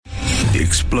the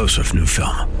explosive new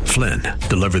film, Flynn,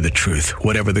 Deliver the Truth,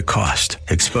 Whatever the Cost,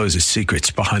 exposes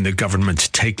secrets behind the government's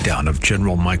takedown of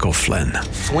General Michael Flynn.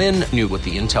 Flynn knew what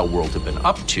the intel world had been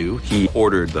up to. He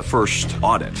ordered the first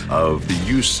audit of the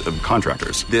use of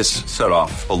contractors. This set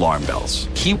off alarm bells.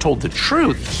 He told the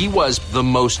truth. He was the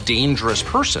most dangerous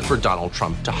person for Donald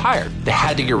Trump to hire. They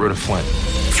had to get rid of Flynn.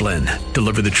 Flynn,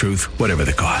 Deliver the Truth, Whatever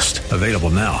the Cost. Available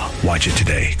now. Watch it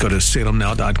today. Go to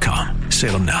salemnow.com.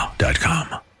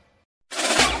 salemnow.com.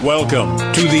 Welcome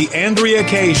to the Andrea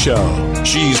Kaye Show.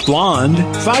 She's blonde,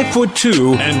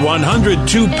 5'2", and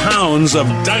 102 pounds of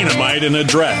dynamite in a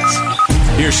dress.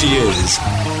 Here she is,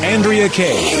 Andrea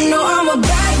Kaye. You know I'm a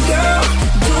bad girl.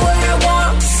 Do what I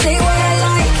want, say what I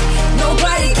like.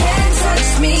 Nobody can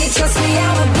touch me. Trust me,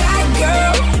 I'm a bad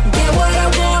girl. Get what I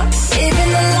want,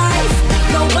 living the life.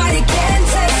 Nobody can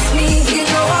touch me. You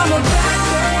know I'm a bad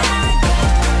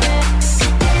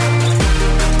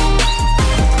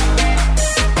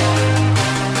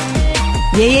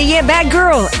Yeah, bad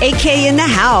girl, AK in the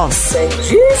house. Say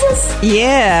Jesus.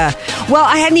 Yeah. Well,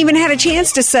 I hadn't even had a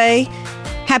chance to say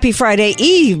Happy Friday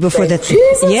Eve before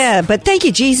Jesus. Yeah, but thank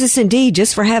you, Jesus, indeed,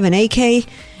 just for having AK,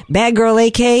 bad girl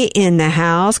AK in the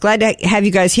house. Glad to have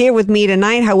you guys here with me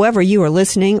tonight, however you are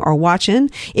listening or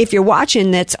watching. If you're watching,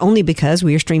 that's only because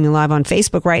we are streaming live on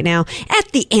Facebook right now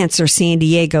at the Answer San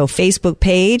Diego Facebook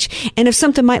page. And if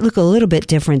something might look a little bit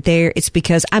different there, it's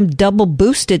because I'm double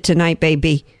boosted tonight,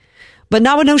 baby. But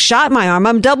not with no shot in my arm.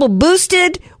 I'm double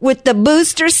boosted with the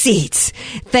booster seats.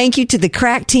 Thank you to the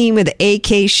crack team of the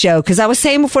AK show. Because I was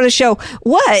saying before the show,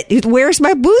 what? Where's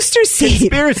my booster seat?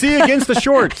 Conspiracy against the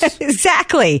shorts.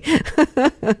 Exactly.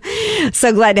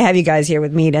 So glad to have you guys here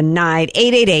with me tonight.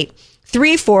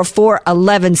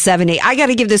 888-344-1170. I got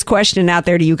to give this question out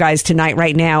there to you guys tonight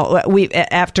right now.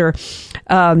 After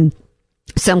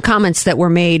some comments that were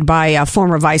made by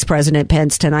former Vice President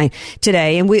Pence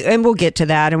today, and we'll get to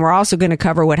that. And we're also going to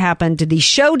cover what happened to the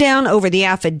showdown over the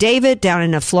affidavit down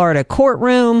in a Florida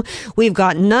courtroom. We've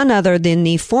got none other than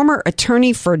the former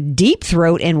attorney for Deep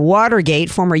Throat and Watergate,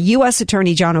 former U.S.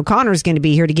 Attorney John O'Connor, is going to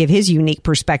be here to give his unique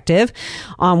perspective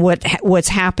on what's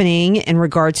happening in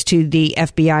regards to the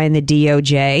FBI and the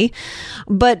DOJ.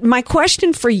 But my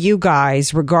question for you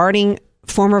guys regarding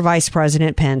former Vice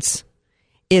President Pence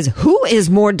is, who is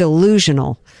more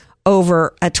delusional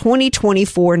over a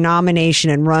 2024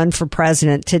 nomination and run for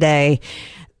president today?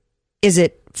 Is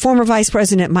it former Vice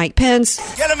President Mike Pence?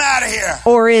 Get him out of here.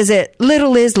 Or is it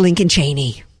little Liz Lincoln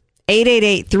Cheney?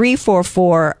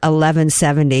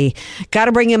 888-344-1170. Got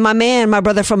to bring in my man, my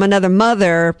brother from another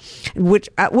mother. Which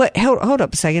hold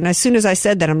up a second. As soon as I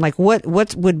said that, I'm like, what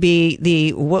would be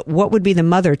the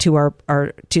mother to our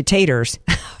to taters?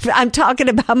 I'm talking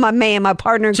about my man, my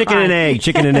partner in Chicken crime.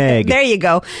 and egg. There you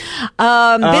go.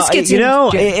 Biscuits.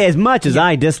 As much as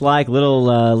I dislike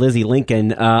little Lizzie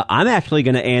Lincoln, I'm actually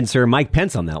going to answer Mike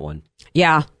Pence on that one.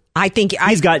 Yeah, I think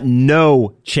he's got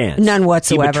no chance. None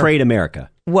whatsoever. He betrayed America.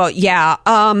 Well, yeah.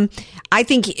 I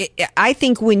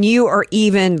think when you are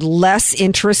even less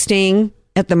interesting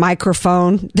at the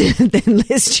microphone than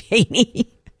Liz Cheney.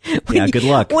 Good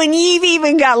luck. When you've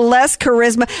even got less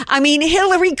charisma. I mean,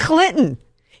 Hillary Clinton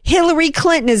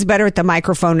is better at the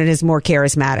microphone and is more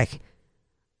charismatic,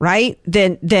 right?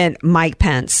 Than Mike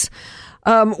Pence.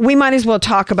 We might as well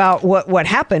talk about what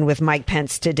happened with Mike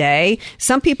Pence today.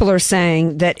 Some people are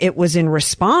saying that it was in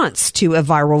response to a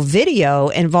viral video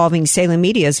involving Salem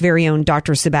Media's very own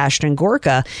Dr. Sebastian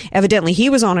Gorka. Evidently, he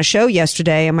was on a show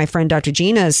yesterday on my friend Dr.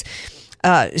 Gina's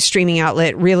streaming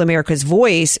outlet, Real America's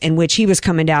Voice, in which he was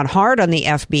coming down hard on the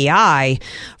FBI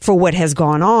for what has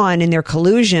gone on in their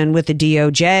collusion with the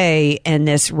DOJ and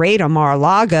this raid on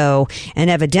Mar-a-Lago,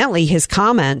 and evidently his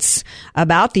comments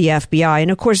about the FBI. And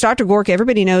of course, Dr. Gorka,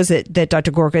 everybody knows that Dr.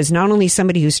 Gorka is not only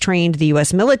somebody who's trained the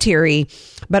U.S. military,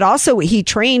 but also he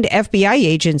trained FBI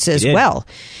agents as well.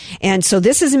 And so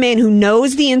this is a man who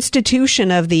knows the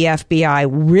institution of the FBI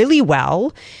really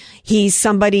well. He's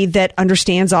somebody that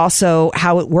understands also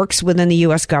how it works within the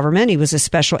U.S. government. He was a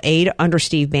special aide under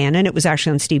Steve Bannon. It was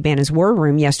actually on Steve Bannon's War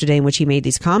Room yesterday in which he made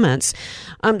these comments.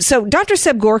 So Dr.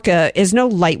 Seb Gorka is no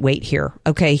lightweight here.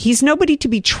 Okay. He's nobody to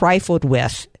be trifled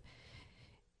with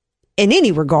in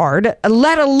any regard,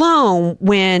 let alone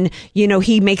when,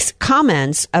 he makes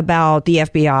comments about the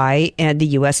FBI and the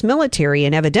U.S. military.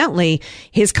 And evidently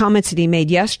his comments that he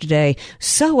made yesterday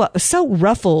so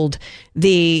ruffled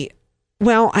the...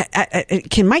 Well,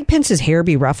 can Mike Pence's hair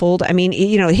be ruffled? I mean,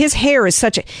 his hair is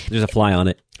such a... There's a fly on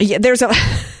it. Yeah, there's a...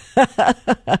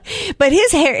 But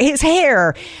his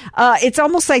hair, it's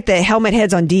almost like the helmet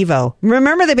heads on Devo.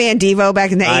 Remember the band Devo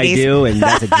back in the 80s? I do, and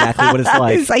that's exactly what it's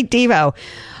like. It's like Devo.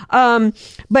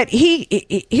 But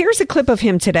here's a clip of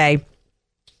him today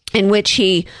in which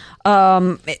he,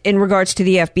 in regards to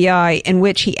the FBI, in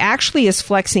which he actually is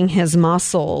flexing his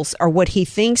muscles, or what he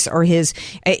thinks are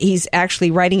he's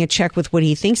actually writing a check with what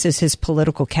he thinks is his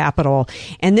political capital.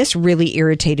 And this really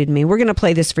irritated me. We're going to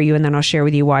play this for you, and then I'll share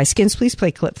with you why. Skins, please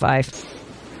play clip 5.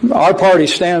 Our party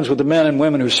stands with the men and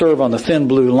women who serve on the thin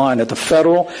blue line at the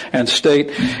federal and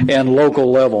state and local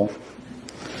level.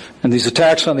 And these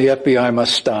attacks on the FBI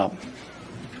must stop.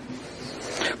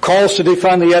 Calls to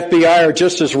defund the FBI are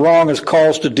just as wrong as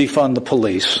calls to defund the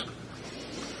police.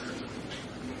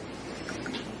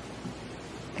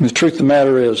 The truth of the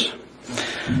matter is,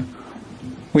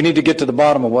 we need to get to the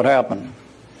bottom of what happened.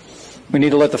 We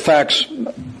need to let the facts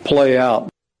play out.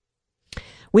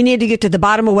 We need to get to the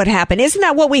bottom of what happened. Isn't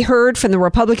that what we heard from the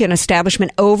Republican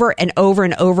establishment over and over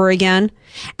and over again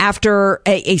after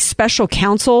a special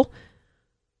counsel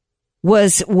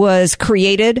was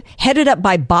created, headed up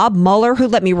by Bob Mueller, who,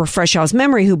 let me refresh y'all's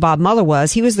memory who Bob Mueller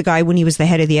was. He was the guy, when he was the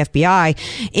head of the FBI,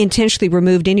 intentionally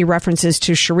removed any references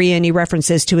to Sharia, any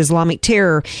references to Islamic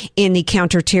terror in the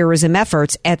counterterrorism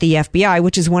efforts at the FBI,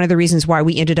 which is one of the reasons why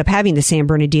we ended up having the San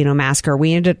Bernardino massacre.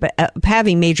 We ended up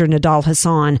having Major Nidal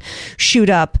Hassan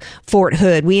shoot up Fort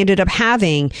Hood. We ended up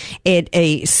having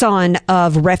a son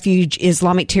of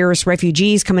Islamic terrorist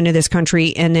refugees come into this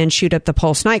country and then shoot up the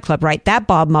Pulse nightclub, right? That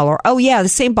Bob Mueller. Oh, yeah, the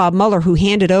same Bob Mueller who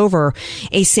handed over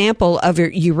a sample of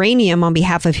uranium on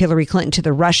behalf of Hillary Clinton to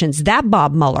the Russians. That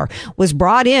Bob Mueller was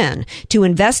brought in to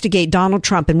investigate Donald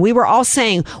Trump. And we were all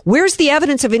saying, where's the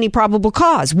evidence of any probable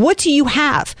cause? What do you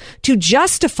have to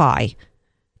justify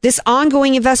this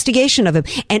ongoing investigation of him?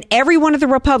 And every one of the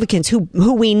Republicans who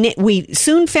we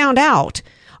soon found out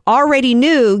already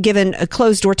knew, given a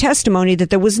closed-door testimony,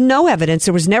 that there was no evidence.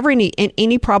 There was never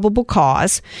any probable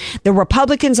cause. The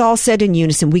Republicans all said in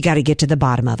unison, we got to get to the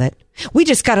bottom of it. We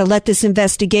just got to let this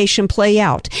investigation play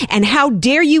out. And how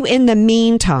dare you, in the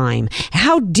meantime,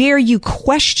 how dare you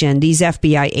question these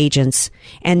FBI agents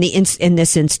and in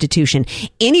this institution?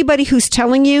 Anybody who's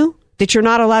telling you that you're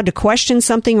not allowed to question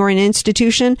something or an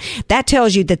institution, that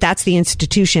tells you that that's the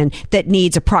institution that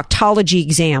needs a proctology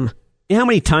exam. You know how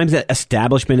many times that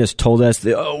establishment has told us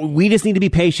that, oh, we just need to be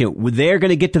patient. They're going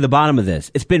to get to the bottom of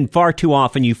this. It's been far too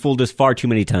often. You fooled us far too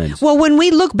many times. Well, when we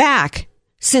look back,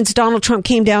 since Donald Trump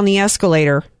came down the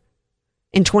escalator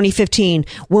in 2015,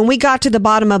 when we got to the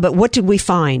bottom of it, what did we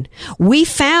find? We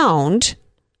found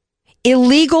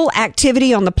illegal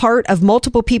activity on the part of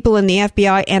multiple people in the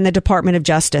FBI and the Department of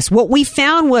Justice. What we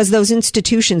found was those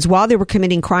institutions, while they were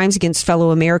committing crimes against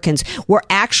fellow Americans, were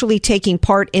actually taking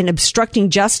part in obstructing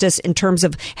justice in terms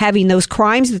of having those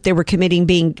crimes that they were committing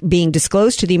being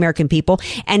disclosed to the American people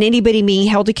and anybody being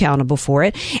held accountable for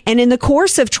it. And in the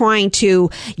course of trying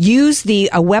to use the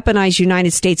weaponized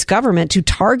United States government to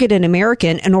target an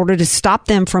American in order to stop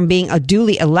them from being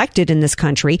duly elected in this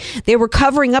country, they were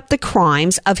covering up the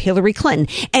crimes of Hillary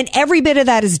Clinton. And every bit of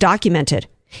that is documented.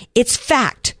 It's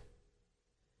fact.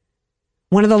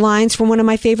 One of the lines from one of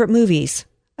my favorite movies,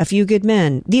 A Few Good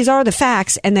Men. These are the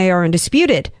facts, and they are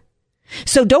undisputed.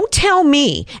 So don't tell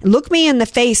me, look me in the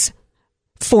face,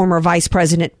 former Vice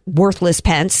President Worthless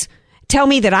Pence, tell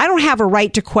me that I don't have a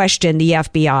right to question the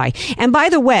FBI. And by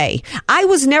the way, I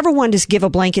was never one to give a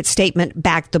blanket statement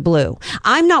back the blue.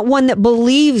 I'm not one that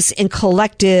believes in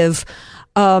collective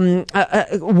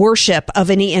worship of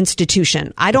any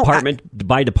institution. I don't department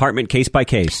by department, case by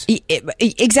case.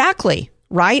 Exactly.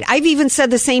 Right. I've even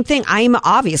said the same thing. I am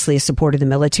obviously a supporter of the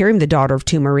military. I'm the daughter of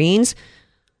 2 Marines.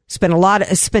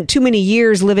 Spent too many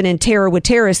years living in terror with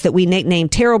terrorists that we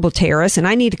nicknamed terrible terrorists. And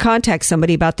I need to contact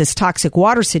somebody about this toxic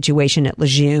water situation at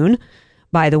Lejeune,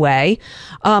 by the way.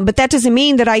 But that doesn't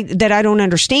mean that I don't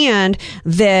understand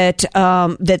that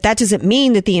doesn't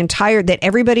mean that that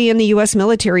everybody in the U.S.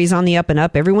 military is on the up and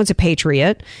up. Everyone's a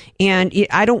patriot. And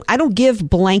I don't give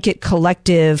blanket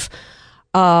collective,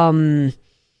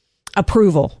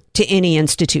 approval to any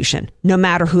institution, no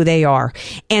matter who they are.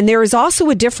 And there is also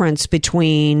a difference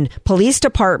between police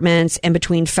departments and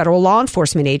between federal law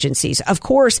enforcement agencies. Of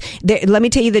course, let me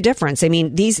tell you the difference. I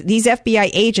mean, these FBI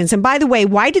agents, and by the way,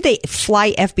 why did they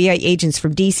fly FBI agents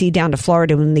from D.C. down to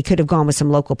Florida when they could have gone with some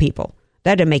local people?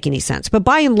 That didn't make any sense. But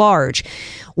by and large,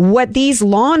 what these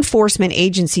law enforcement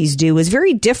agencies do is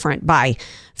very different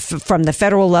from the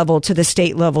federal level to the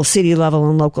state level, city level,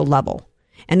 and local level.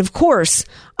 And of course,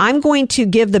 I'm going to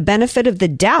give the benefit of the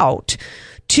doubt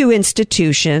to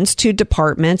institutions, to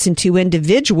departments, and to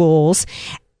individuals,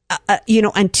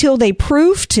 until they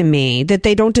prove to me that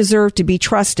they don't deserve to be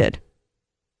trusted.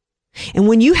 And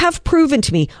when you have proven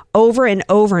to me over and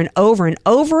over and over and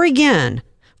over again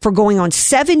for going on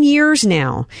 7 years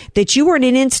now that you are in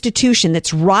an institution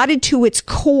that's rotted to its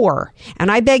core.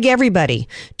 And I beg everybody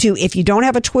to, if you don't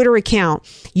have a Twitter account,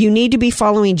 you need to be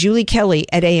following Julie Kelly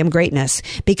at AM Greatness,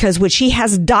 because what she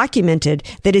has documented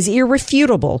that is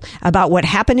irrefutable about what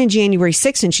happened in January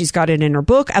 6th, and she's got it in her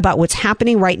book, about what's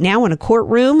happening right now in a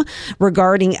courtroom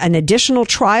regarding an additional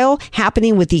trial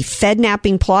happening with the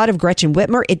Fednapping plot of Gretchen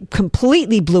Whitmer. It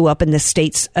completely blew up in the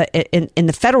state's, in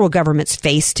the federal government's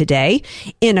face today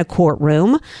in a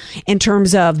courtroom, in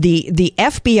terms of the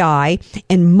FBI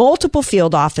and multiple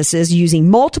field offices using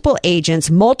multiple agents,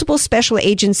 multiple special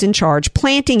agents in charge,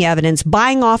 planting evidence,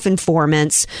 buying off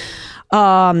informants,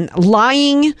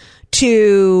 lying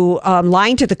to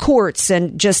the courts,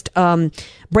 and just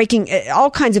breaking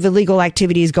all kinds of illegal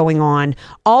activities going on,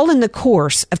 all in the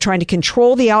course of trying to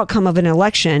control the outcome of an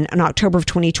election in October of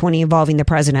 2020 involving the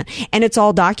president. And it's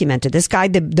all documented. This guy,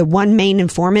 the one main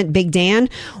informant, Big Dan,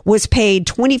 was paid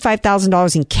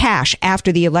 $25,000 in cash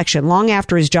after the election, long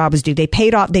after his job was due. They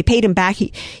paid him back.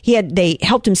 They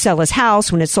helped him sell his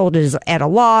house when it sold at a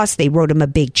loss. They wrote him a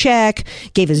big check,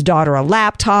 gave his daughter a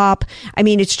laptop. I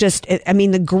mean, it's just, the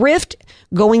grift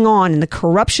going on and the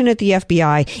corruption at the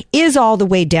FBI is all the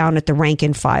way down at the rank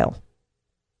and file,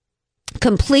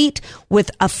 complete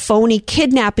with a phony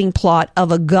kidnapping plot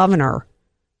of a governor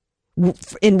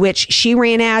in which she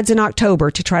ran ads in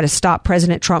October to try to stop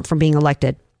President Trump from being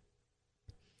elected.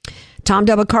 Tom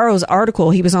D'Abbacaro's article,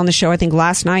 he was on the show, I think,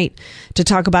 last night to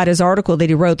talk about his article that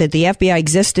he wrote, that the FBI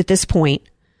exists at this point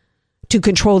to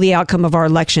control the outcome of our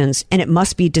elections, and it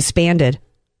must be disbanded.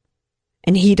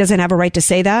 And he doesn't have a right to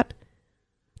say that?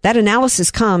 That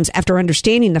analysis comes after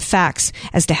understanding the facts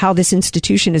as to how this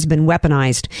institution has been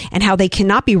weaponized and how they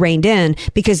cannot be reined in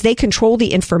because they control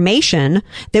the information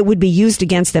that would be used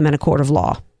against them in a court of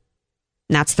law.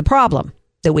 And that's the problem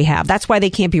that we have. That's why they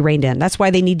can't be reined in. That's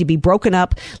why they need to be broken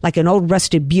up like an old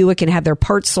rusted Buick and have their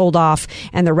parts sold off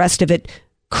and the rest of it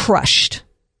crushed.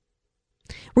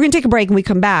 We're going to take a break. When we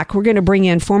come back, we're going to bring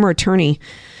in former attorney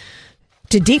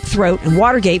to Deep Throat and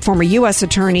Watergate, former U.S.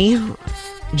 attorney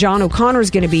John O'Connor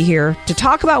is going to be here to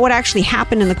talk about what actually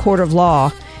happened in the court of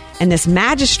law and this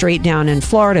magistrate down in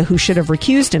Florida who should have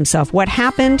recused himself. What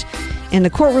happened in the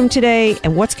courtroom today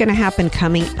and what's going to happen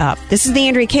coming up. This is the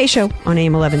Andrea Kaye Show on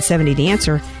AM 1170, The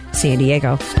Answer, San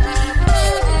Diego.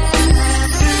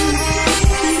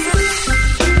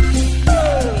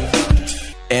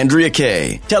 Andrea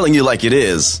Kaye, telling you like it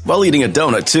is, while eating a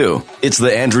donut, too. It's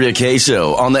the Andrea Kaye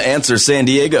Show on The Answer San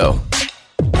Diego.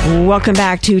 Welcome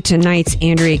back to tonight's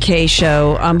Andrea Kaye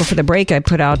Show. Before the break, I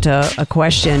put out a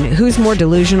question. Who's more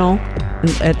delusional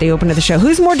at the open of the show?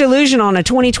 Who's more delusional on a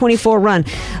 2024 run?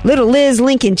 Little Liz,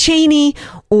 Lincoln Cheney,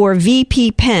 or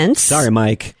VP Pence? Sorry,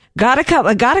 Mike. Got a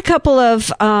couple of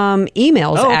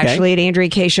emails, actually, at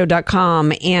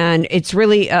AndreaKayeShow.com, and it's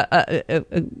really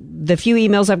the few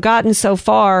emails I've gotten so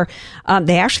far,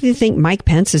 they actually think Mike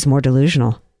Pence is more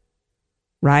delusional,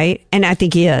 right? And I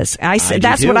think he is.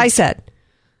 That's what I said.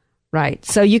 Right.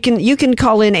 So you can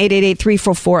call in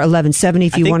 888-344-1170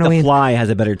 if you want to. I think the fly has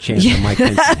a better chance than Mike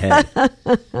Pence's head.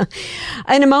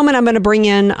 In a moment, I'm going to bring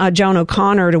in John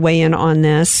O'Connor to weigh in on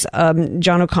this.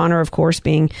 John O'Connor, of course,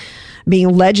 being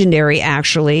legendary,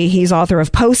 actually. He's author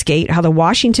of Postgate, How the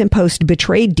Washington Post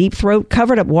Betrayed Deep Throat,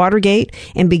 Covered Up Watergate,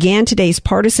 and Began Today's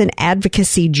Partisan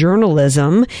Advocacy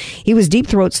Journalism. He was Deep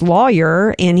Throat's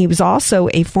lawyer, and he was also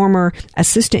a former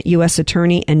assistant U.S.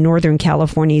 attorney in Northern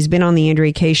California. He's been on the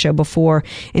Andrea Kaye Show before,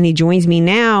 and he joins me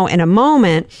now in a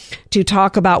moment to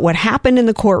talk about what happened in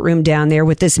the courtroom down there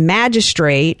with this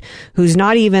magistrate who's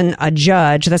not even a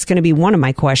judge. That's going to be one of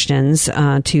my questions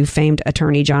to famed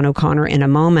attorney John O'Connor in a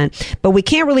moment. But we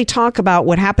can't really talk about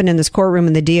what happened in this courtroom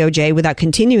in the DOJ without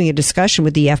continuing a discussion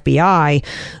with the FBI,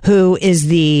 who is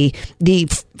the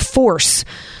force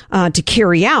to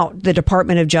carry out the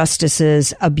Department of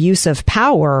Justice's abuse of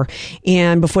power.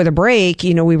 And before the break,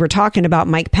 we were talking about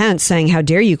Mike Pence saying, how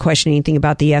dare you question anything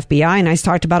about the FBI? And I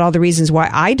talked about all the reasons why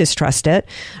I distrust it.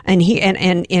 And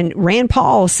and Rand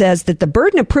Paul says that the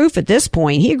burden of proof at this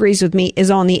point, he agrees with me, is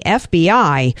on the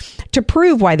FBI to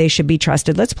prove why they should be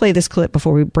trusted. Let's play this clip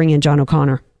before we bring in John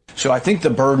O'Connor. So I think the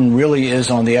burden really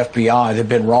is on the FBI. They've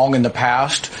been wrong in the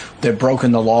past. They've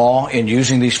broken the law in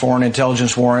using these foreign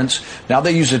intelligence warrants. Now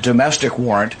they use a domestic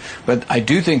warrant, but I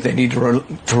do think they need to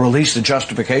release the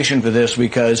justification for this,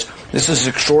 because this is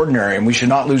extraordinary, and we should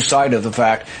not lose sight of the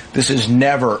fact this has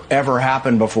never, ever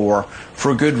happened before,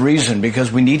 for a good reason,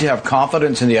 because we need to have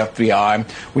confidence in the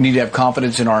FBI. We need to have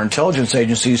confidence in our intelligence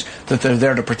agencies that they're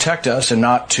there to protect us and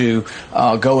not to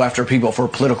go after people for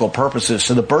political purposes.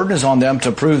 So the burden is on them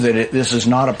to prove that this is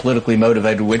not a politically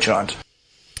motivated witch hunt.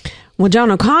 Well,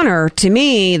 John O'Connor, to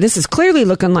me, this is clearly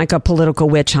looking like a political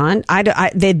witch hunt.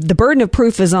 The burden of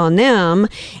proof is on them,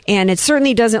 and it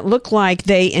certainly doesn't look like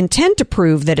they intend to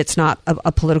prove that it's not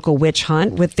a political witch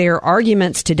hunt with their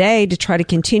arguments today to try to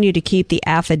continue to keep the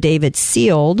affidavit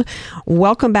sealed.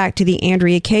 Welcome back to the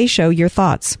Andrea Kaye Show. Your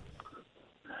thoughts?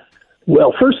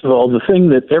 Well, first of all, the thing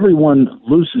that everyone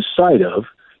loses sight of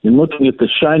in looking at the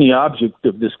shiny object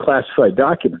of this classified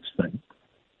documents thing,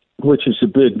 which is a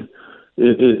big...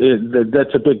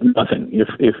 that's a big nothing.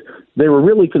 If they were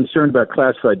really concerned about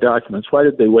classified documents, why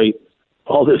did they wait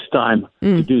all this time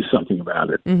to do something about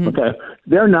it? Mm-hmm. Okay,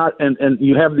 they're not, and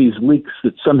you have these leaks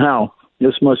that somehow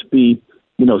this must be,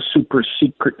 super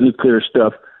secret nuclear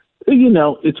stuff.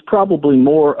 It's probably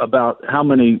more about how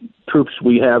many troops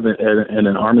we have in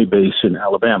an army base in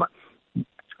Alabama.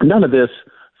 None of this.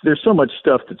 There's so much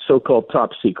stuff that's so-called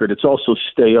top secret. It's also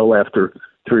stale after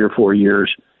 3 or 4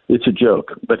 years. It's a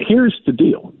joke. But here's the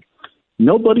deal.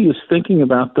 Nobody is thinking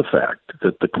about the fact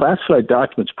that the classified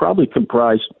documents probably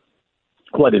comprise,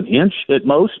 an inch at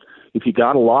most? If you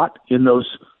got a lot in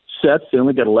those sets, they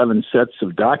only got 11 sets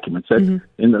of documents. A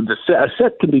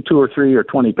set can be 2 or 3 or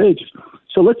 20 pages.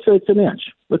 So let's say it's an inch.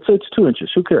 Let's say it's 2 inches.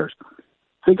 Who cares?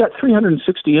 They got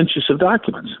 360 inches of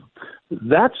documents.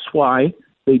 That's why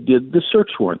they did the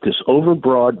search warrant, this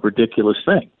overbroad, ridiculous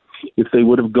thing. If they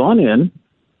would have gone in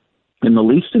the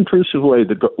least intrusive way,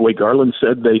 the way Garland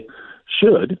said they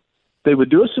should, they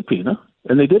would do a subpoena,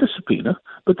 and they did a subpoena,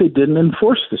 but they didn't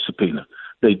enforce the subpoena.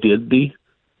 They did the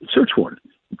search warrant.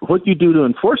 What you do to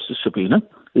enforce the subpoena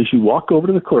is you walk over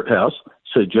to the courthouse,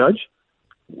 say, Judge,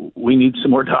 we need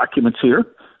some more documents here.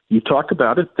 You talk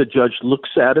about it. The judge looks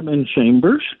at them in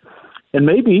chambers, and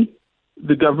maybe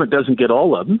the government doesn't get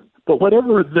all of them, but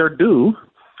whatever they're due,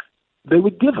 they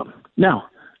would give them. Now,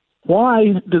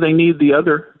 why do they need the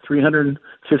other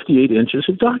 358 inches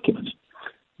of documents?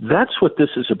 That's what this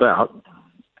is about.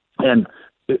 And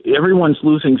everyone's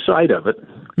losing sight of it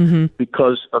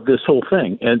because of this whole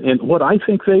thing. And what I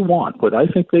think they want, what I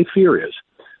think they fear is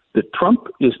that Trump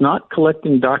is not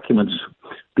collecting documents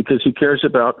because he cares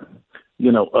about,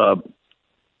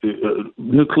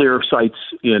 nuclear sites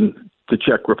in the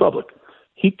Czech Republic.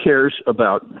 He cares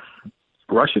about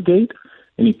Russiagate,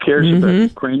 and he cares about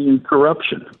Ukrainian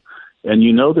corruption. And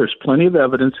there's plenty of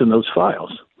evidence in those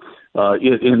files,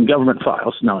 in government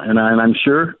files. Now, and I'm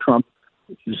sure Trump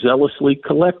zealously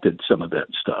collected some of that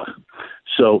stuff.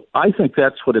 So I think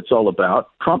that's what it's all about.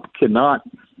 Trump cannot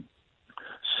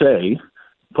say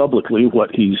publicly what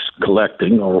he's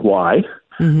collecting or why,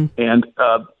 and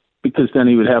because then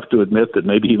he would have to admit that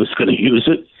maybe he was going to use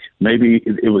it, maybe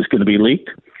it was going to be leaked,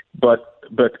 but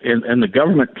the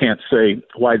government can't say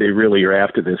why they really are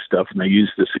after this stuff, and they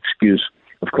use this excuse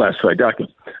of classified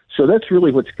documents. So that's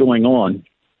really what's going on.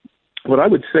 What I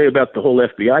would say about the whole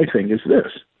FBI thing is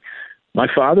this. My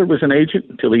father was an agent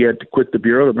until he had to quit the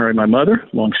Bureau to marry my mother.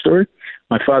 Long story.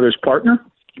 My father's partner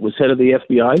was head of the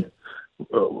FBI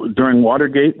during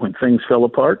Watergate when things fell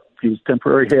apart. He was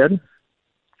temporary head.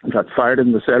 Got fired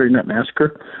in the Saturday Night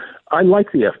Massacre. I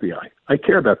like the FBI. I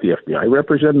care about the FBI. I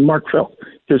represented Mark Felt.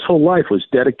 His whole life was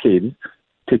dedicated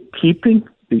to keeping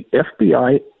the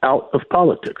FBI out of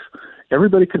politics.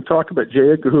 Everybody can talk about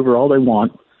J. Edgar Hoover all they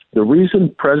want. The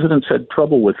reason presidents had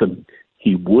trouble with him,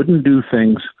 he wouldn't do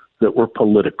things that were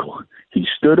political. He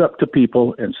stood up to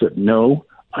people and said, no,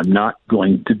 I'm not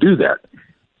going to do that.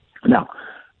 Now,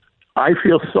 I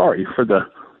feel sorry for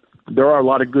there are a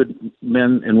lot of good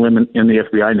men and women in the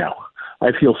FBI now.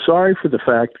 I feel sorry for the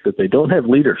fact that they don't have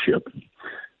leadership,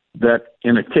 that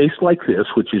in a case like this,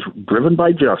 which is driven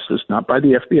by justice, not by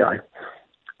the FBI,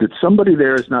 that somebody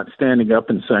there is not standing up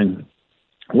and saying,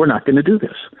 we're not going to do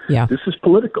this. Yeah. This is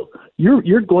political.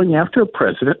 You're going after a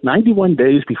president 91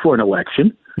 days before an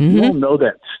election. You all know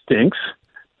that stinks.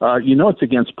 It's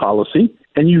against policy,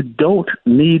 and you don't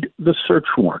need the search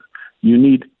warrant. You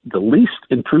need the least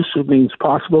intrusive means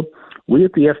possible. We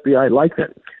at the FBI like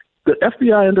that. The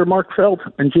FBI under Mark Felt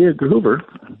and J. Edgar Hoover,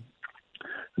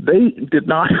 they did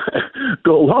not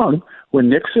go along when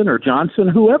Nixon or Johnson,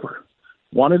 whoever,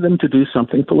 wanted them to do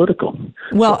something political.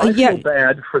 Well, so I feel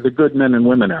bad for the good men and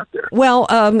women out there. Well,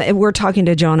 we're talking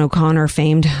to John O'Connor,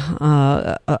 famed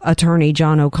attorney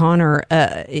John O'Connor,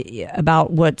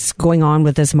 about what's going on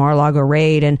with this Mar-a-Lago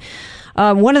raid. And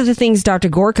one of the things Dr.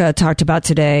 Gorka talked about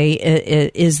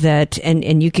today is that,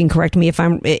 and you can correct me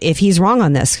if he's wrong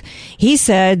on this. He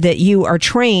said that you are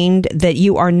trained, that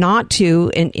you are not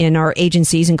to, in our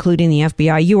agencies, including the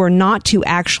FBI, you are not to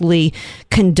actually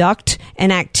conduct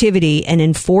an activity and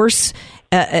enforce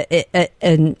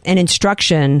an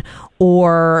instruction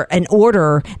or an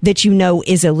order that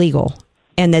is illegal.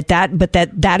 and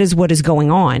that is what is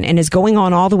going on, and is going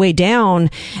on all the way down.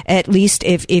 At least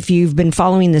if you've been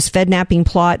following this Fednapping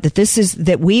plot,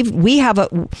 we have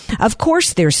of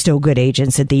course there's still good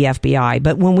agents at the FBI,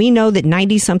 but when we know that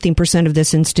 90-something% of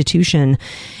this institution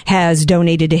has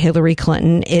donated to Hillary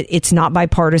Clinton, it's not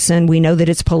bipartisan. We know that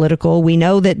it's political. We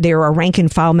know that there are rank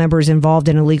and file members involved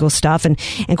in illegal stuff, and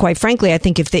quite frankly, I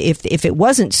think if it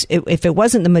wasn't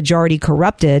the majority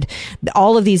corrupted,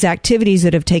 all of these activities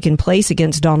that have taken place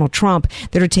against Donald Trump,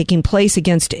 that are taking place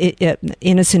against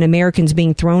innocent Americans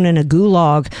being thrown in a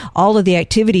gulag, all of the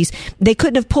activities, they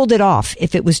couldn't have pulled it off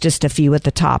if it was just a few at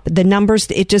the top. The numbers,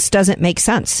 it just doesn't make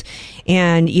sense.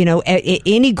 And,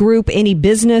 any group, any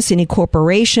business, any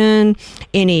corporation,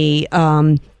 any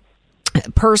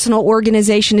personal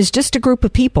organization is just a group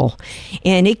of people,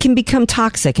 and it can become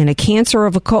toxic, and a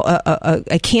cancerous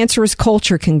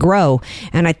culture can grow.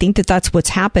 And I think that that's what's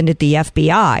happened at the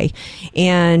FBI.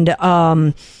 And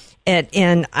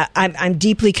I'm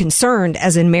deeply concerned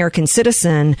as an American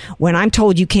citizen when I'm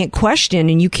told you can't question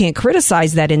and you can't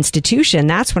criticize that institution.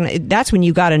 That's when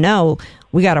you got to know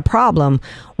we got a problem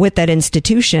with that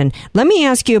institution. Let me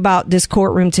ask you about this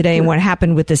courtroom today and what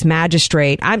happened with this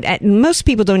magistrate. Most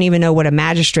people don't even know what a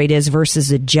magistrate is versus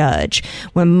a judge.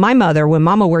 When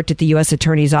Mama worked at the U.S.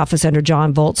 Attorney's Office under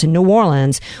John Volz in New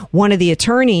Orleans, one of the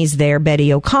attorneys there,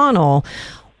 Betty O'Connell,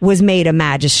 was made a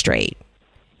magistrate.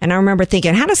 And I remember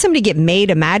thinking, how does somebody get made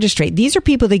a magistrate? These are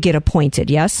people that get appointed,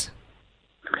 yes?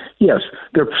 Yes,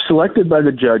 they're selected by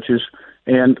the judges,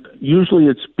 and usually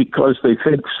it's because they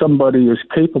think somebody is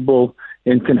capable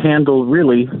and can handle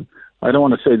really, I don't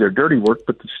want to say their dirty work,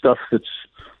 but the stuff that's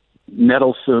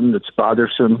nettlesome, that's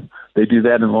bothersome. They do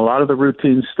that in a lot of the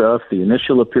routine stuff, the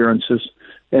initial appearances.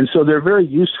 And so they're very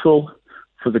useful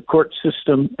for the court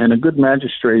system, and a good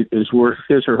magistrate is worth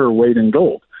his or her weight in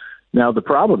gold. Now, the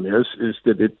problem is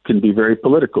that it can be very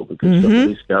political because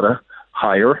somebody's got to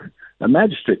hire a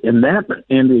magistrate. And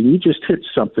Andy, you just hit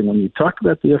something. When you talk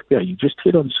about the FBI, you just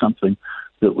hit on something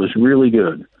that was really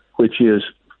good, which is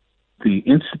the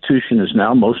institution is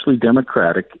now mostly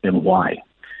Democratic. And why?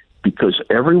 Because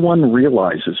everyone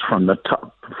realizes from the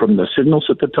top, from the signals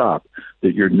at the top,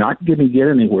 that you're not going to get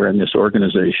anywhere in this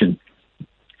organization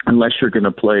unless you're going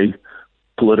to play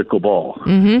political ball.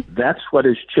 That's what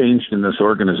has changed in this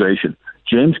organization.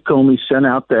 James Comey sent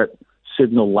out that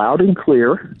signal loud and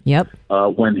clear.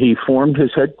 When he formed his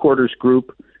headquarters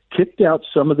group, kicked out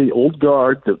some of the old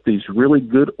guard, that these really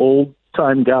good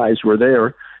old-time guys were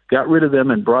there, got rid of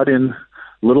them and brought in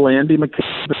little Andy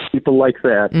McCabe, people like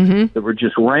that, that were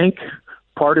just rank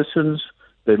partisans.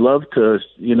 They love to,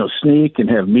 sneak and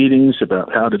have meetings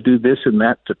about how to do this and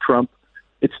that to Trump.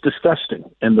 It's disgusting.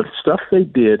 And the stuff they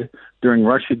did during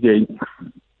Russiagate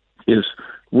is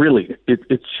really,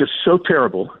 it's just so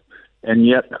terrible. And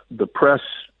yet the press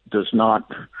does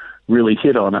not really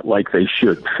hit on it like they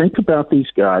should. Think about these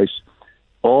guys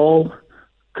all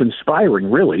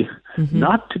conspiring, really,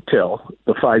 not to tell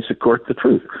the FISA court the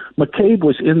truth. McCabe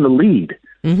was in the lead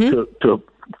to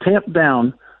tamp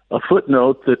down a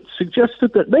footnote that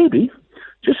suggested that maybe,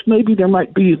 just maybe, there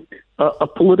might be a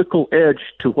political edge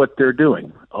to what they're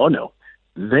doing. Oh, no.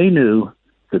 They knew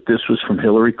that this was from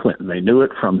Hillary Clinton. They knew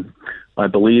it from, I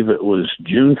believe it was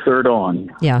June 3rd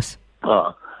on. Yes.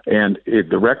 And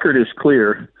the record is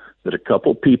clear that a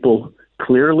couple people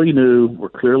clearly knew, were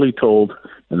clearly told,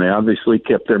 and they obviously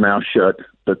kept their mouth shut.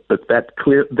 But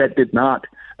that did not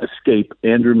escape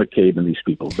Andrew McCabe and these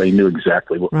people. They knew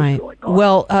exactly what was going on.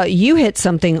 Well, you hit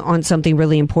something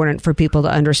really important for people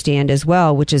to understand as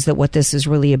well, which is that what this is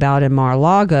really about in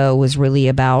Mar-a-Lago was really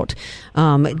about,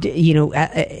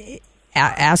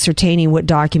 ascertaining what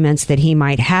documents that he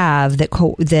might have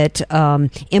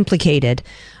that implicated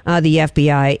the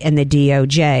FBI and the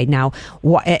DOJ. Now,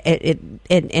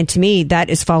 and to me, that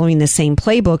is following the same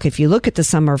playbook. If you look at the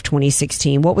summer of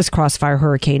 2016, what was Crossfire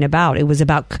Hurricane about? It was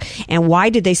about, and why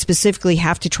did they specifically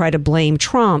have to try to blame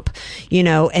Trump,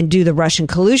 and do the Russian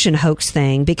collusion hoax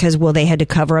thing? Because, they had to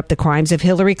cover up the crimes of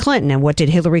Hillary Clinton. And what did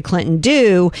Hillary Clinton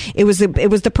do? It was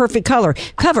the perfect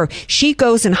cover. She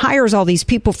goes and hires all these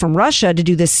people from Russia to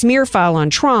do this smear file on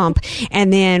Trump.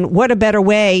 And then what a better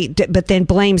way, but then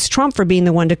blames Trump for being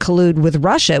the one to collude with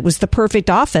Russia. It was the perfect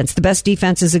offense. The best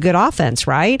defense is a good offense,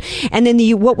 right? And then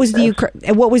what was the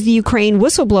Ukraine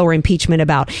whistleblower impeachment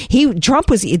about?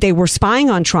 They were spying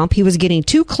on Trump. He was getting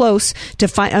too close to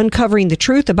uncovering the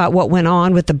truth about what went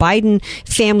on with the Biden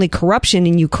family corruption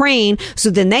in Ukraine.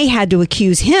 So then they had to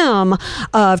accuse him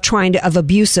of of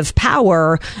abuse of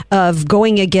power, of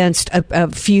going against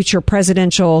a future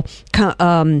presidential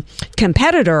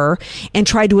competitor, and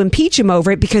tried to impeach him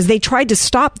over it because they tried to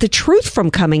stop the truth from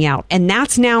coming coming out. And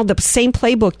that's now the same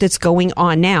playbook that's going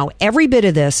on now. Every bit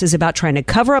of this is about trying to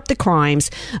cover up the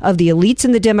crimes of the elites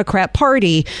in the Democrat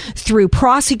Party through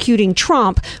prosecuting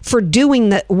Trump for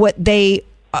doing what they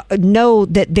know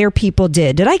that their people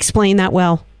did. Did I explain that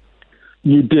well?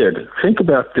 You did. Think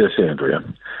about this, Andrea.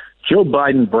 Joe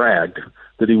Biden bragged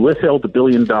that he withheld $1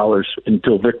 billion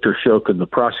until Victor Shokin, the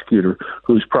prosecutor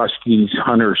who's prosecuting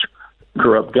Hunter's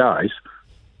corrupt guys,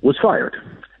 was fired.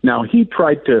 Now, he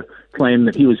tried to claim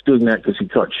that he was doing that because he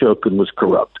thought Shokin was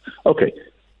corrupt. Okay,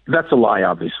 that's a lie,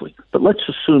 obviously. But let's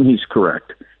assume he's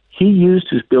correct. He used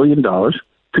his $1 billion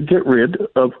to get rid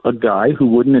of a guy who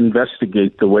wouldn't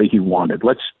investigate the way he wanted.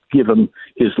 Let's give him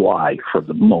his lie for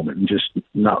the moment and just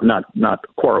not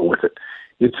quarrel with it.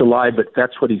 It's a lie, but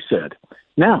that's what he said.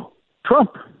 Now,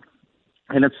 Trump,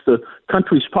 and it's the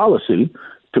country's policy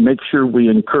to make sure we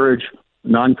encourage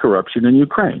non-corruption in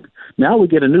Ukraine. Now we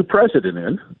get a new president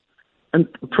in, and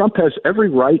Trump has every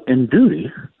right and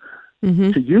duty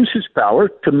to use his power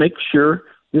to make sure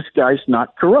this guy's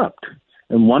not corrupt.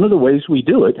 And one of the ways we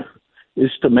do it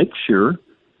is to make sure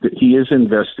that he is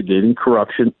investigating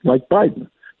corruption like Biden.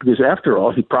 Because after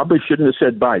all, he probably shouldn't have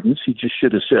said Biden's. He just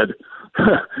should have said,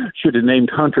 should have named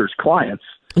Hunter's clients,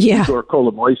 Igor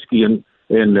Kolomoisky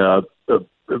and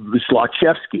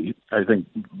Zlochevsky. I think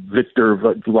Victor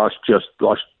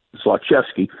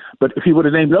Zlochevsky. But if he would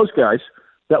have named those guys,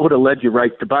 that would have led you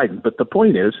right to Biden. But the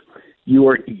point is,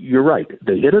 you're right.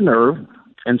 They hit a nerve.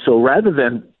 And so rather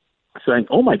than saying,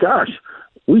 oh, my gosh,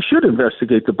 we should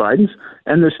investigate the Bidens,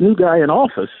 and this new guy in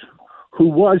office, who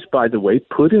was, by the way,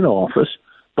 put in office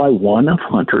by one of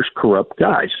Hunter's corrupt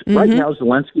guys. Right now,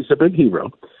 Zelensky's a big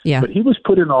hero. Yeah. But he was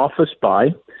put in office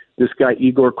by this guy,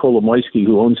 Igor Kolomoisky,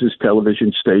 who owns his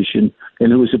television station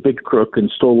and who was a big crook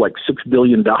and stole like $6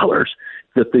 billion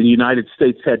that the United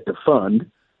States had to fund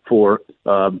for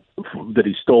that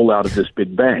he stole out of this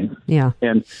big bang. Yeah.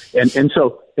 And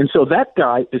so that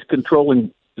guy is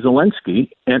controlling Zelensky,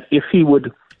 and if he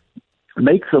would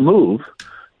make the move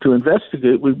to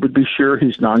investigate, we would be sure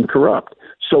he's non-corrupt.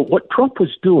 So what Trump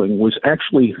was doing was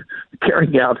actually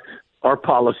carrying out our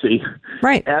policy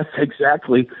as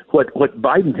exactly what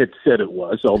Biden had said it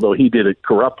was, although he did it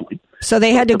corruptly. So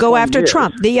they had to go after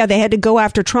Trump. They had to go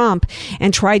after Trump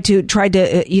and try to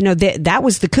that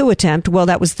was the coup attempt. Well,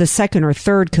 that was the second or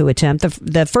third coup attempt.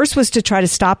 The first was to try to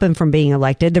stop him from being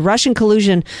elected. The Russian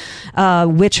collusion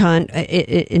witch hunt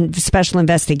in special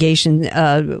investigation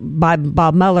by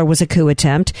Bob Mueller was a coup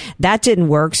attempt. That didn't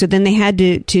work. So then they had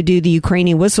to do the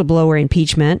Ukrainian whistleblower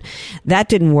impeachment. That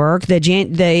didn't work.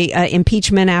 The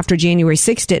impeachment after January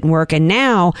 6th didn't work. And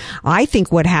now I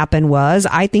think what happened was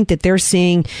that they're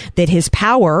seeing that his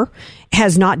power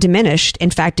has not diminished. In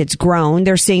fact, it's grown.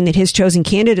 They're seeing that his chosen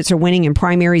candidates are winning in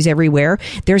primaries everywhere.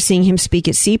 They're seeing him speak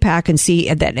at CPAC and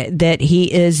see that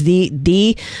he is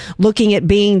the looking at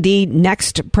being the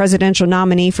next presidential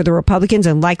nominee for the Republicans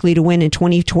and likely to win in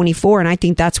 2024. And I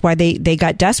think that's why they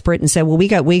got desperate and said, well, we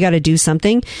got to do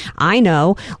something. I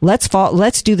know. Let's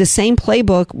do the same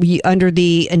playbook under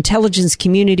the intelligence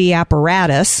community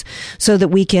apparatus so that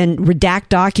we can redact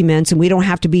documents and we don't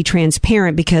have to be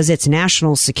transparent because it's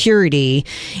national security.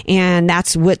 And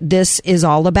that's what this is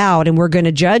all about. And we're going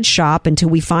to judge shop until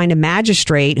we find a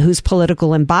magistrate who's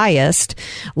political and biased,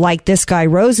 like this guy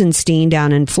Rosenstein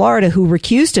down in Florida, who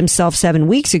recused himself 7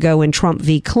 weeks ago in Trump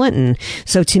v. Clinton.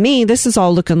 So to me, this is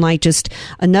all looking like just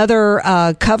another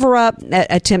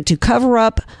attempt to cover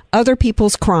up other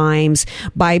people's crimes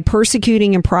by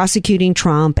persecuting and prosecuting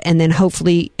Trump, and then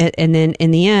hopefully, and then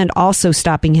in the end, also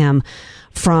stopping him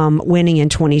from winning in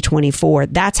 2024.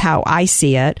 That's how I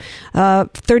see it.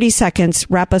 30 seconds.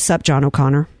 Wrap us up, John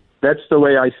O'Connor. That's the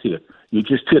way I see it. You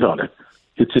just hit on it.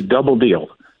 It's a double deal.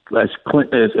 As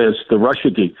the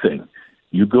Russiagate thing.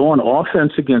 You go on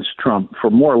offense against Trump for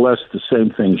more or less the same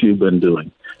things you've been doing.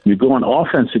 You go on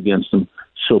offense against him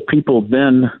so people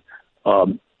then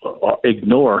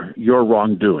ignore your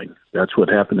wrongdoing. That's what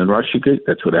happened in Russiagate.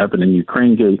 That's what happened in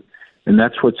Ukrainegate. And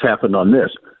that's what's happened on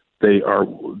this. This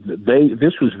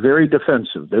was very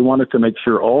defensive. They wanted to make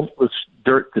sure all this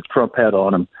dirt that Trump had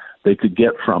on him they could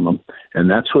get from him, and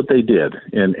that's what they did.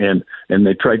 And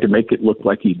they tried to make it look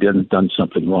like he didn't done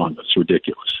something wrong. It's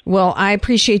ridiculous. Well, I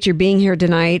appreciate your being here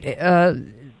tonight.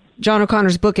 John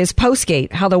O'Connor's book is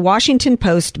Postgate, How the Washington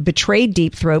Post Betrayed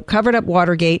Deep Throat, Covered Up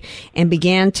Watergate, and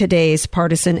Began Today's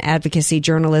Partisan Advocacy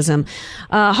Journalism.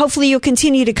 Hopefully you'll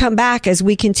continue to come back as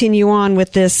we continue on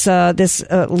with this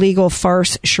legal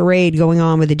farce charade going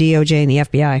on with the DOJ and the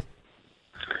FBI.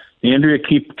 Andrea,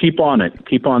 keep on it.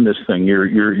 Keep on this thing.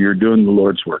 You're doing the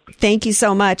Lord's work. Thank you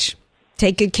so much.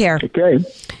 Take good care. Okay.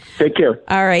 Take care.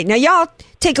 All right. Now, y'all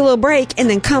take a little break and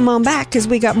then come on back because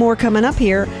we got more coming up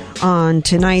here on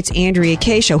tonight's Andrea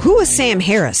Kaye Show. Who is Sam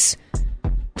Harris?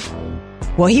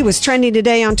 Well, he was trending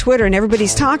today on Twitter, and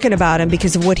everybody's talking about him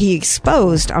because of what he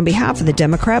exposed on behalf of the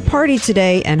Democrat Party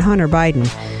today and Hunter Biden.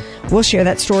 We'll share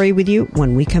that story with you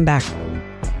when we come back.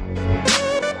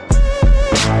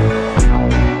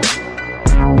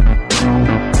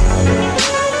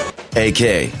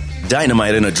 AK,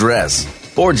 Dynamite in a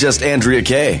Dress, or just Andrea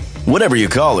Kaye, whatever you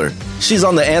call her. She's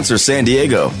on The Answer San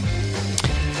Diego.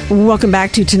 Welcome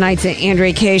back to tonight's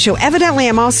Andrea Kaye Show. Evidently,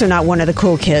 I'm also not one of the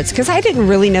cool kids because I didn't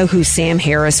really know who Sam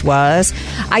Harris was.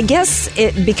 I guess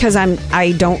because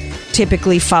I don't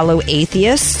typically follow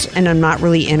atheists, and I'm not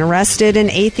really interested in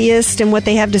atheists and what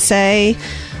they have to say.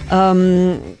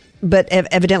 But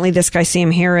evidently this guy,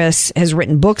 Sam Harris, has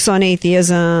written books on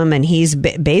atheism, and he's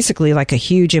basically like a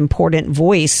huge, important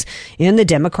voice in the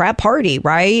Democrat Party,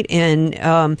 right? And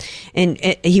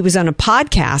he was on a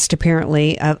podcast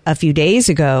apparently a few days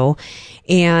ago,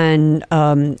 and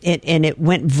it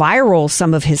went viral,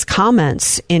 some of his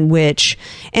comments in which,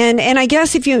 and I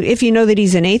guess if you know that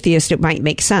he's an atheist, it might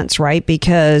make sense, right?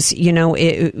 Because, you know,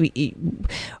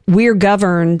 we're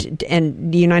governed,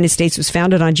 and the United States was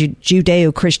founded on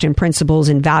Judeo-Christian principles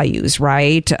and values,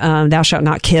 right? Thou shalt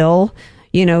not kill,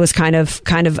 you know, is kind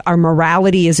of our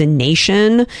morality as a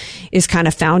nation is kind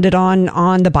of founded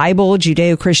on the Bible,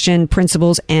 Judeo-Christian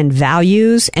principles and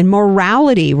values and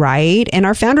morality, right? And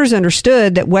our founders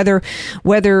understood that whether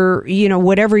you know,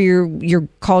 whatever you're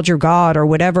called your God or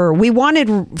whatever, we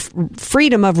wanted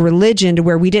freedom of religion to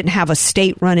where we didn't have a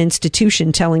state-run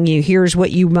institution telling you here's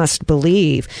what you must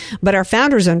believe. But our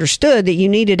founders understood that you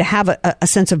needed to have a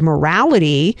sense of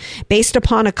morality based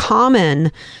upon a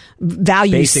common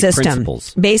value system,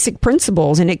 basic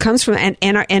principles. And it comes from,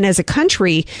 and as a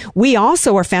country, we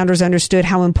also, our founders understood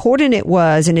how important it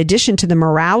was, in addition to the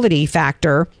morality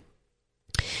factor,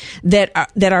 that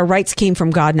our rights came from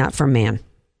God, not from man.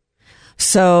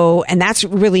 So, and that's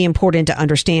really important to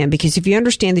understand, because if you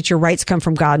understand that your rights come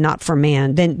from God, not from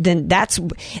man, then that's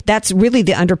really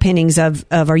the underpinnings of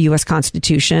our U.S.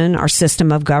 Constitution, our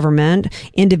system of government,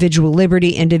 individual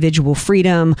liberty, individual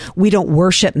freedom. We don't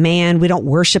worship man. We don't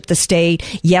worship the state.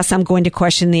 Yes, I'm going to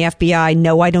question the FBI.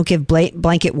 No, I don't give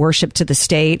blanket worship to the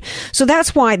state. So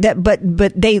that's why but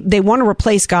they want to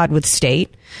replace God with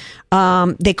state.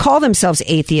 They call themselves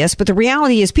atheists, but the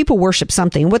reality is people worship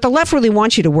something. What the left really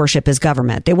wants you to worship is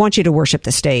government. They want you to worship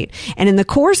the state. And in the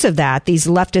course of that, these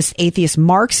leftist, atheist,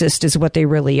 Marxist is what they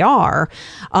really are.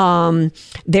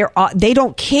 They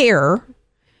don't care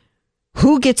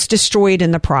who gets destroyed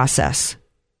in the process.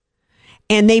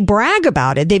 And they brag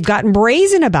about it. They've gotten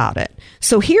brazen about it.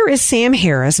 So here is Sam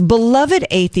Harris, beloved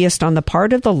atheist on the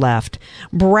part of the left,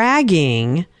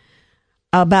 bragging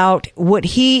about what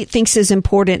he thinks is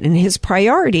important in his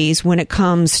priorities when it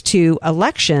comes to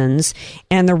elections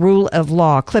and the rule of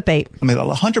law. Clip 8. I mean,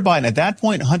 Hunter Biden, at that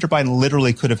point, Hunter Biden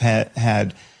literally could have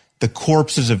had the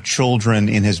corpses of children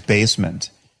in his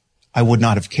basement. I would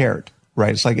not have cared,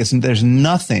 right? It's like, there's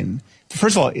nothing.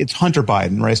 First of all, it's Hunter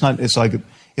Biden, right?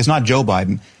 It's not Joe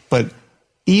Biden, but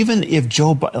even if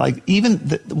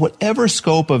whatever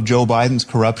scope of Joe Biden's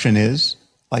corruption is,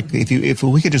 like if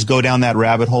we could just go down that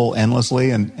rabbit hole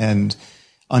endlessly and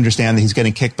understand that he's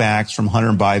getting kickbacks from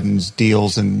Hunter Biden's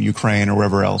deals in Ukraine or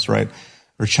wherever else, right?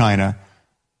 Or China.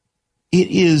 It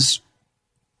is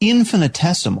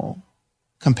infinitesimal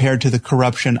compared to the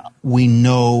corruption we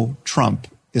know Trump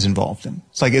is involved in.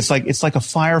 It's like a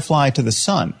firefly to the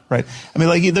sun, right? I mean,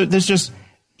 like there's just,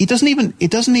 it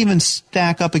doesn't even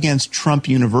stack up against Trump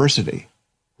University,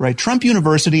 right? Trump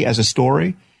University as a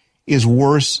story is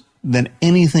worse than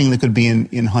anything that could be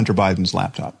in Hunter Biden's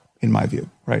laptop, in my view,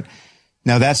 right?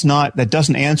 Now, that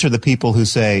doesn't answer the people who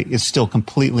say it's still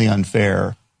completely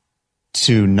unfair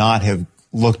to not have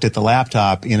looked at the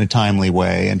laptop in a timely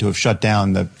way and to have shut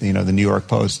down the New York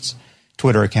Post's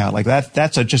Twitter account. Like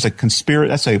that's just a conspiracy.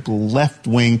 That's a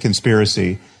left-wing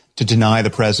conspiracy to deny the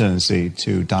presidency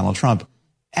to Donald Trump.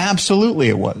 Absolutely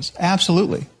it was.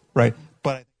 Absolutely. Right.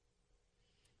 But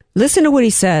listen to what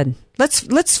he said.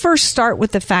 Let's first start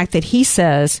with the fact that he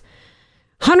says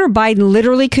Hunter Biden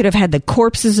literally could have had the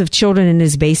corpses of children in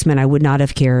his basement. I would not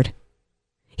have cared.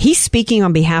 He's speaking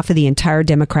on behalf of the entire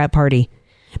Democrat Party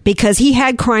because he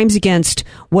had crimes against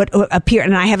what appear,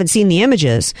 and I haven't seen the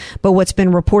images, but what's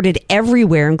been reported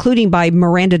everywhere, including by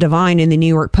Miranda Devine in the New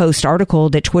York Post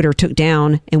article that Twitter took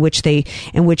down, in which they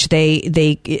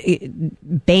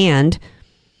banned,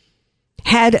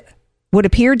 had what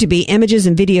appeared to be images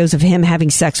and videos of him having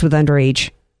sex with underage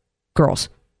girls.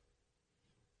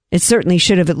 It certainly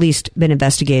should have at least been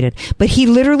investigated. But he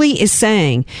literally is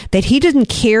saying that he didn't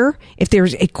care if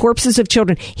there's corpses of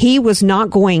children. He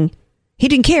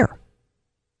didn't care.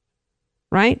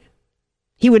 Right?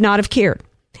 He would not have cared.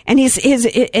 And he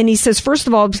says, first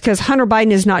of all, because Hunter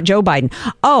Biden is not Joe Biden.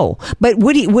 Oh, but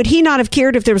would he not have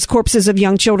cared if there was corpses of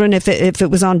young children if it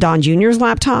was on Don Jr.'s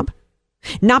laptop?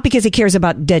 Not because he cares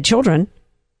about dead children,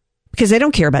 because they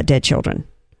don't care about dead children.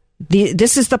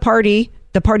 This is the party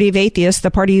of atheists,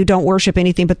 the party who don't worship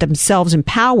anything but themselves in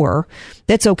power,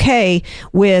 that's okay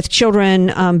with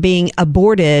children being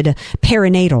aborted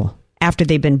perinatal after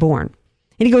they've been born.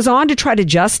 And he goes on to try to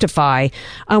justify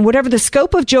whatever the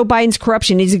scope of Joe Biden's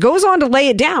corruption is. He goes on to lay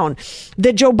it down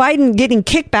that Joe Biden getting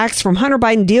kickbacks from Hunter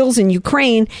Biden deals in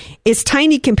Ukraine is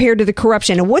tiny compared to the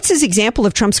corruption. And what's his example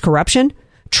of Trump's corruption?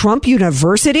 Trump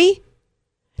University?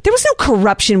 There was no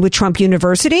corruption with Trump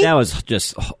University. That was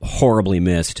just horribly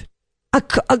missed. A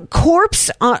corpse,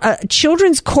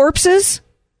 children's corpses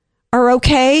are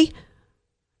okay.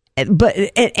 But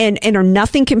and are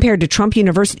nothing compared to Trump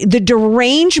University. The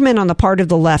derangement on the part of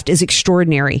the left is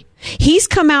extraordinary. He's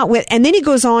come out with, and then he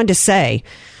goes on to say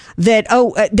that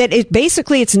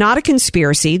it's not a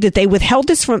conspiracy, that they withheld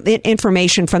this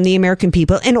information from the American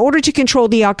people in order to control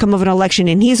the outcome of an election,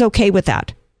 and he's okay with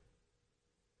that.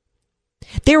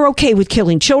 They're okay with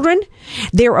killing children.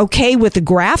 They're okay with the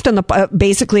graft on the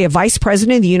basically a vice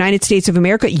president of the United States of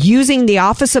America using the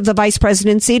office of the vice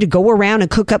presidency to go around and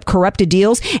cook up corrupted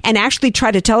deals and actually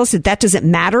try to tell us that doesn't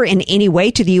matter in any way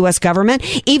to the U.S. government,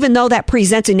 even though that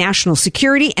presents a national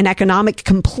security and economic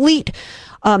complete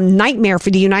nightmare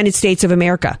for the United States of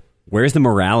America. Where's the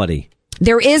morality?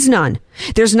 There is none.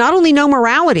 There's not only no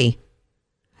morality,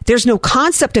 there's no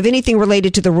concept of anything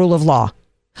related to the rule of law.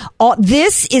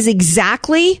 This is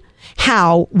exactly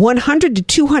how 100 to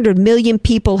 200 million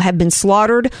people have been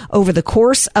slaughtered over the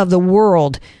course of the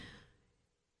world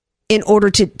in order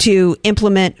to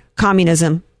implement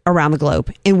communism around the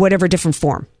globe in whatever different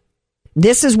form.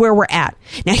 This is where we're at.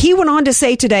 Now, he went on to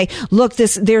say today, look,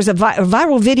 there's a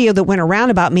viral video that went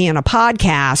around about me on a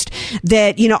podcast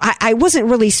that, I wasn't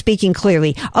really speaking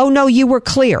clearly. Oh, no, you were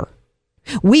clear.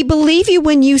 We believe you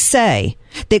when you say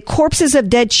that corpses of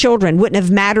dead children wouldn't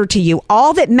have mattered to you.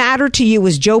 All that mattered to you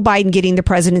was Joe Biden getting the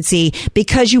presidency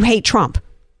because you hate Trump.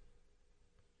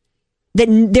 That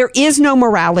there is no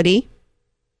morality.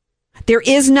 There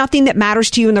is nothing that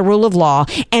matters to you in the rule of law,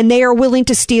 and they are willing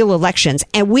to steal elections.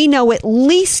 And we know at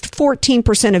least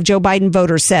 14% of Joe Biden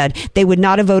voters said they would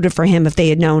not have voted for him if they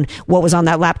had known what was on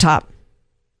that laptop.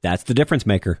 That's the difference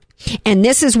maker. And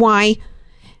this is why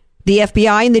the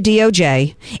FBI and the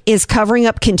DOJ is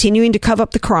continuing to cover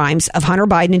up the crimes of Hunter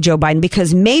Biden and Joe Biden,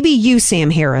 because maybe you, Sam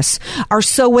Harris, are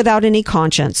so without any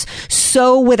conscience,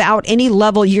 so without any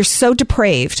level, you're so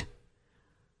depraved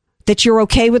that you're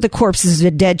okay with the corpses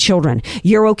of dead children.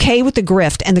 You're okay with the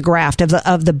grift and the graft of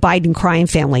the Biden crime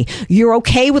family. You're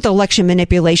okay with election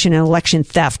manipulation and election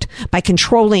theft by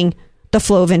controlling the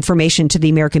flow of information to the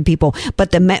American people.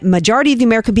 But the majority of the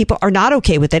American people are not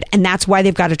okay with it, and that's why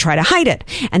they've got to try to hide it.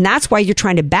 And that's why you're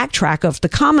trying to backtrack of the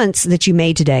comments that you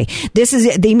made today.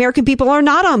 The American people are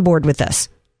not on board with this.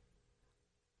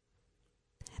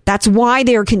 That's why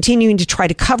they are continuing to try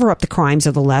to cover up the crimes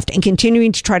of the left and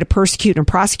continuing to try to persecute and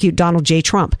prosecute Donald J.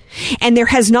 Trump. And there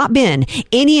has not been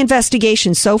any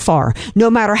investigation so far, no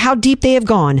matter how deep they have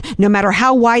gone, no matter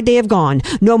how wide they have gone,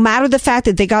 no matter the fact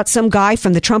that they got some guy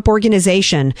from the Trump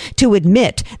organization to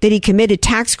admit that he committed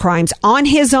tax crimes on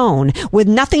his own with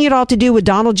nothing at all to do with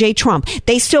Donald J. Trump.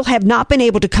 They still have not been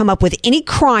able to come up with any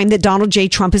crime that Donald J.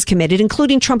 Trump has committed,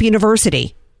 including Trump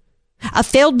University. A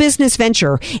failed business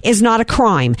venture is not a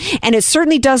crime, and it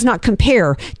certainly does not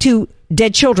compare to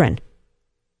dead children.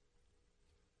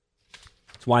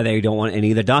 That's why they don't want any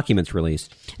of the documents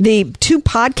released. The two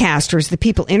podcasters, the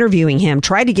people interviewing him,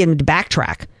 tried to get him to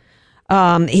backtrack.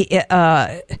 And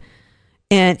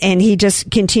he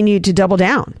just continued to double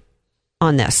down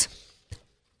on this.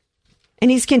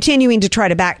 And he's continuing to try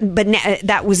to but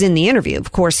that was in the interview.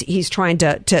 Of course, he's trying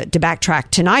to backtrack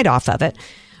tonight off of it.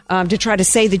 To try to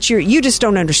say that you just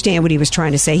don't understand what he was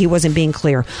trying to say. He wasn't being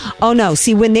clear. Oh no!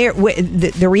 See, when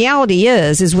the reality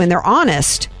is when they're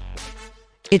honest,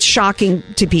 it's shocking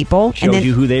to people. Shows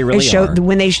you who they really are.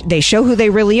 When they show who they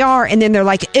really are, and then they're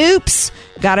like, "Oops,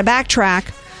 got to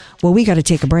backtrack." Well, we got to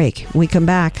take a break. When we come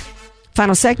back,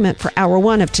 final segment for hour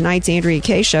one of tonight's Andrea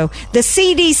Kaye Show. The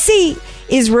CDC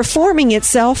is reforming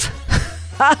itself.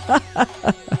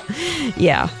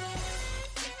 Yeah.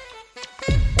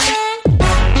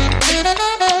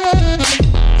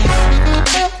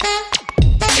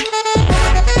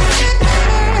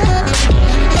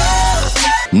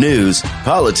 News news,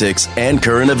 politics, and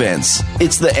current events.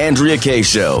 It's The Andrea Kaye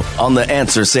Show on The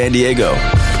Answer San Diego.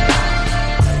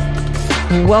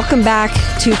 Welcome back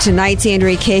to tonight's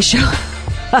Andrea Kaye Show.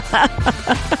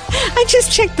 I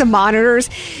just checked the monitors.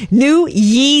 New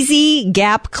Yeezy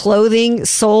Gap clothing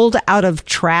sold out of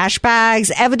trash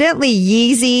bags. Evidently,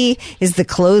 Yeezy is the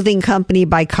clothing company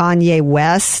by Kanye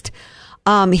West.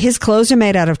 His clothes are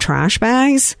made out of trash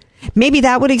bags. Maybe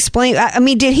that would explain. I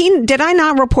mean, did I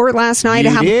not report last night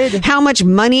how much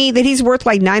money that he's worth,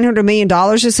 like $900 million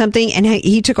or something, and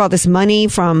he took all this money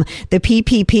from the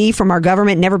PPP from our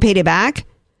government, never paid it back?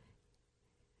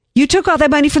 You took all that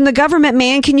money from the government,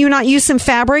 man. Can you not use some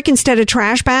fabric instead of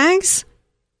trash bags?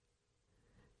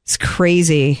 It's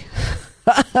crazy.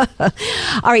 All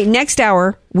right, next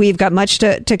hour, we've got much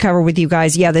to cover with you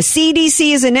guys. Yeah, the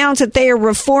CDC has announced that they are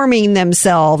reforming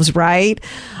themselves, right?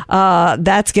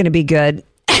 That's going to be good.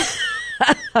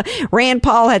 Rand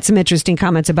Paul had some interesting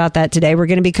comments about that today. We're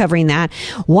going to be covering that.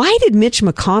 Why did Mitch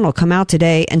McConnell come out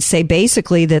today and say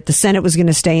basically that the Senate was going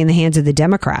to stay in the hands of the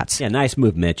Democrats? Yeah, nice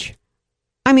move, Mitch.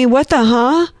 I mean, what the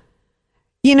huh?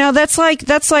 You know, that's like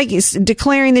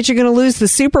declaring that you're going to lose the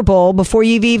Super Bowl before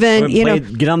you've even,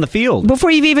 get on the field.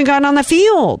 Before you've even gotten on the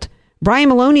field. Brian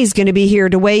Maloney's going to be here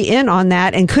to weigh in on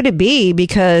that. And could it be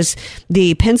because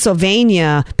the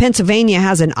Pennsylvania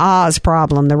has an Oz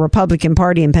problem? The Republican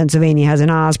Party in Pennsylvania has an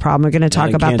Oz problem. We're going to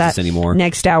talk about that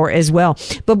next hour as well.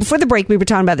 But before the break, we were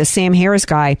talking about the Sam Harris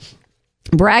guy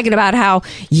bragging about how,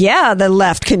 the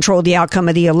left controlled the outcome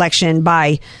of the election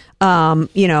by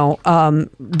withholding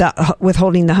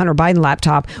the Hunter Biden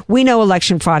laptop. We know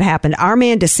election fraud happened. Our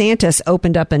man DeSantis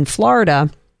opened up in Florida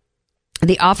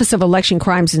the Office of Election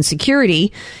Crimes and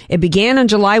Security. It began on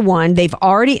July 1. They've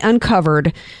already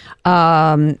uncovered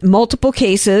multiple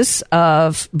cases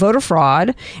of voter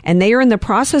fraud, and they are in the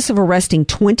process of arresting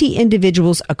 20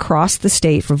 individuals across the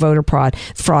state for voter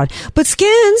fraud. But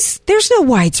Skins, there's no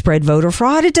widespread voter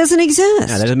fraud. It doesn't exist.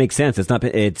 Yeah, that doesn't make sense. It's not.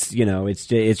 It's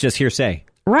just hearsay.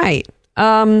 Right.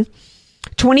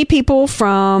 20 people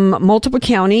from multiple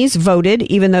counties voted,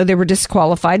 even though they were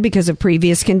disqualified because of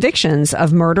previous convictions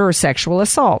of murder or sexual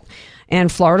assault.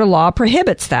 And Florida law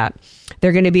prohibits that.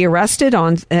 They're going to be arrested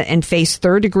and face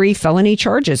third-degree felony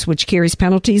charges, which carries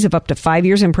penalties of up to 5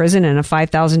 years in prison and a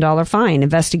 $5,000 fine.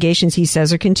 Investigations, he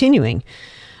says, are continuing.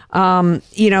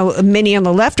 Many on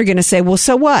the left are going to say, well,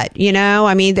 so what?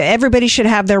 Everybody should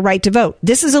have their right to vote.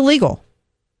 This is illegal.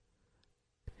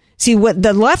 See, what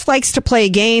the left likes to play a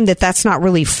game that's not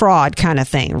really fraud kind of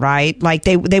thing, right? Like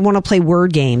they want to play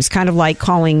word games, kind of like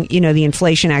calling, the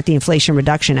Inflation Act, the Inflation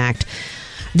Reduction Act.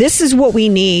 This is what we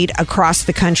need across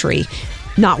the country.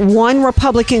 Not one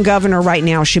Republican governor right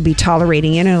now should be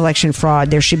tolerating any election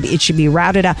fraud. It should be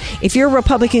routed out. If you're a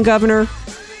Republican governor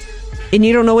and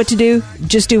you don't know what to do,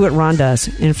 just do what Ron does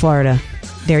in Florida.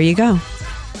 There you go. All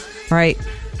right.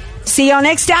 See y'all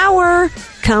next hour.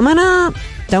 Coming up.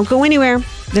 Don't go anywhere.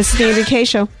 This is the Andrea Kaye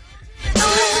Show.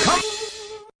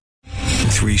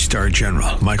 3-star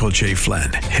General Michael J.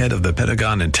 Flynn, head of the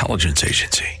Pentagon Intelligence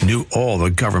Agency, knew all the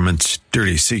government's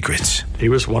dirty secrets. He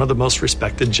was one of the most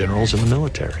respected generals in the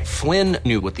military. Flynn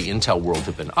knew what the intel world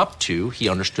had been up to. He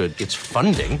understood its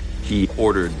funding. He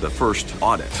ordered the first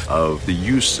audit of the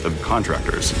use of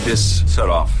contractors. This set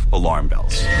off alarm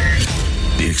bells.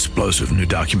 The explosive new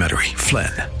documentary,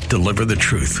 Flynn, Deliver the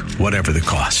Truth, Whatever the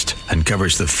Cost,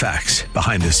 uncovers the facts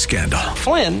behind this scandal.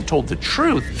 Flynn told the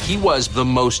truth. He was the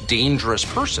most dangerous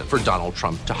person for Donald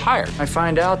Trump to hire. I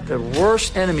find out the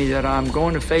worst enemy that I'm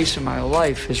going to face in my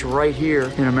life is right here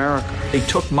in America. They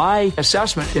took my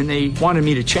assessment and they wanted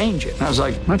me to change it. And I was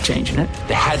like, I'm not changing it.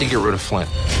 They had to get rid of Flynn.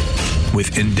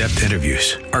 With in-depth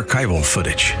interviews, archival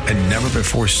footage, and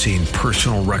never-before-seen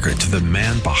personal records of the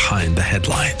man behind the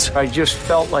headlines. I just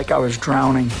felt like I was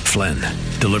drowning. Flynn,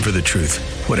 Deliver the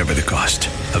Truth, Whatever the Cost.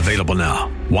 Available now.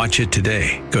 Watch it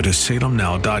today. Go to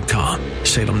salemnow.com.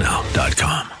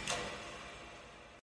 salemnow.com.